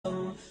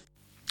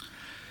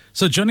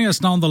So joining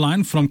us now on the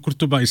line from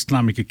Qurtuba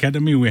Islamic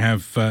Academy, we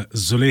have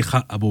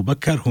Zuleikha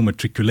Abubaker, who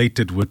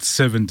matriculated with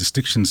 7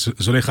 distinctions.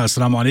 Zuleikha,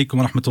 assalamu alaikum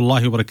wa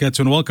rahmatullahi wa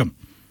barakatuh, and welcome.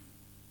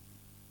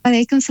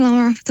 Alaikum salam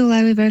wa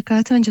rahmatullahi wa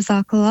barakatuh, and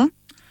jazakallah.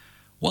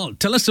 Well,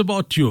 tell us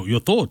about your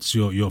thoughts,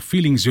 your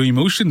feelings, your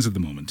emotions at the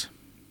moment.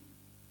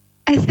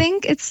 I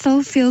think it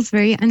still feels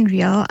very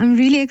unreal. I'm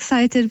really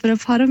excited, but a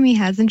part of me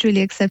hasn't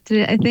really accepted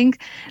it. I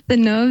think the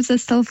nerves are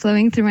still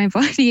flowing through my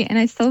body, and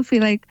I still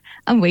feel like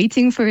I'm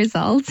waiting for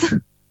results.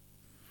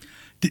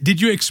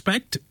 Did you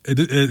expect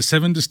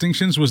 7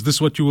 distinctions? Was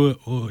this what you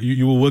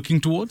were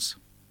working towards?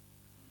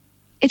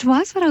 It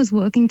was what I was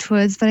working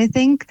towards, but I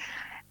think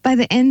by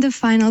the end of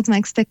finals, my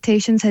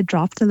expectations had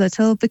dropped a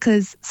little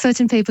because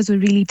certain papers were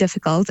really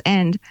difficult,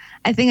 and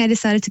I think I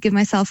decided to give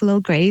myself a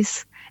little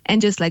grace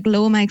and just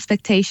lower my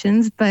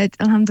expectations. But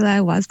alhamdulillah,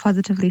 I was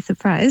positively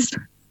surprised.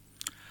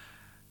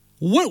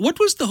 What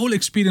was the whole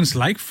experience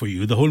like for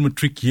you, the whole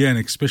matric year, and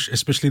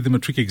especially the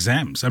matric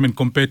exams? I mean,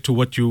 compared to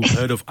what you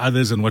heard of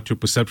others and what your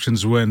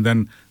perceptions were, and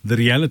then the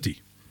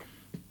reality.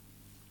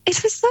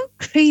 It was so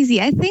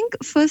crazy. I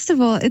think, first of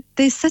all,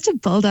 there's such a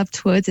build-up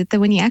towards it that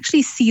when you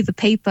actually see the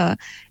paper,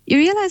 you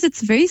realize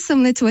it's very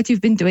similar to what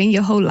you've been doing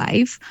your whole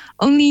life,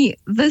 only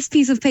this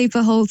piece of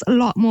paper holds a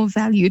lot more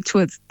value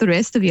towards the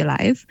rest of your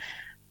life.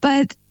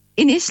 But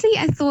initially,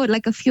 I thought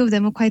a few of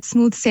them were quite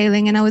smooth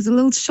sailing, and I was a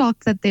little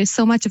shocked that there's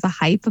so much of a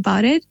hype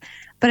about it.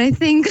 But I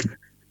think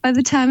by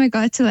the time I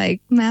got to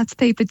maths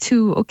paper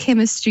 2 or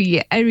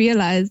chemistry, I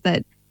realized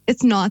that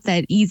it's not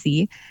that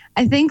easy.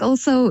 I think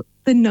also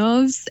the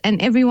nerves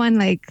and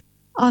everyone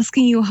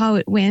asking you how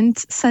it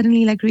went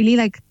suddenly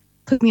really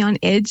put me on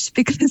edge,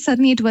 because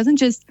suddenly it wasn't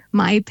just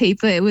my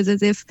paper. It was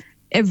as if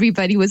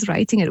everybody was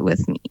writing it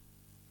with me.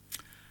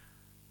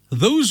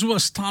 Those who are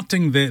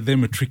starting their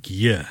matric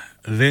year,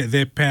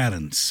 their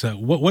parents,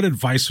 what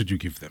advice would you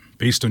give them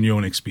based on your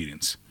own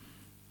experience?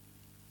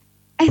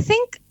 I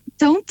think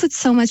don't put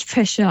so much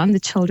pressure on the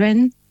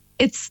children.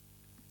 At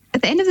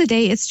the end of the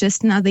day, it's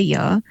just another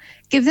year.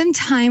 Give them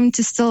time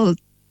to still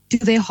do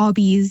their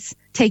hobbies,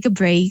 take a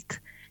break,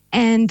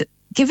 and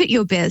give it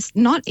your best.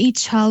 Not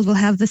each child will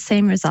have the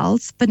same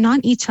results, but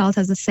not each child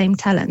has the same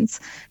talents.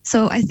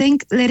 So I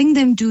think letting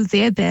them do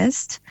their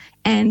best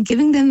and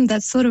giving them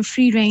that sort of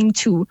free rein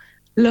to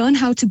learn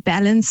how to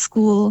balance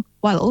school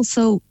while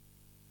also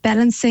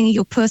balancing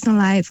your personal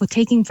life or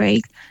taking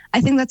breaks,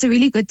 I think that's a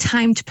really good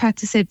time to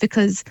practice it,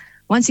 because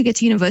once you get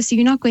to university,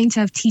 you're not going to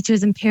have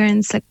teachers and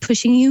parents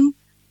pushing you.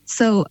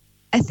 So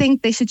I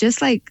think they should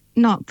just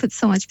not put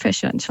so much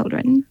pressure on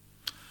children.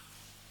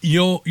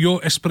 Your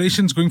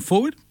aspirations going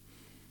forward?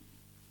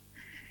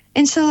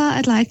 Inshallah,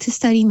 I'd like to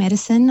study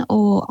medicine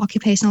or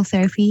occupational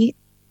therapy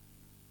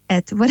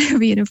at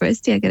whatever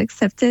university I get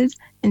accepted,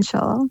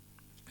 inshallah.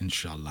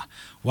 Inshallah.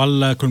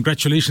 Well,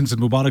 congratulations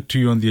and Mubarak to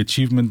you on the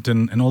achievement,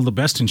 and all the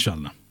best,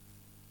 inshallah.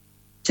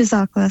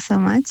 Jazakallah so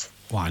much.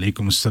 Wa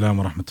alaikum assalam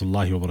wa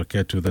rahmatullahi wa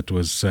barakatuh. That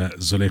was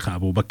Zuleikha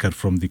Abubaker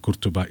from the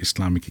Qurtuba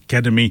Islamic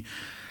Academy.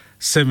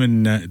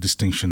 7 distinctions.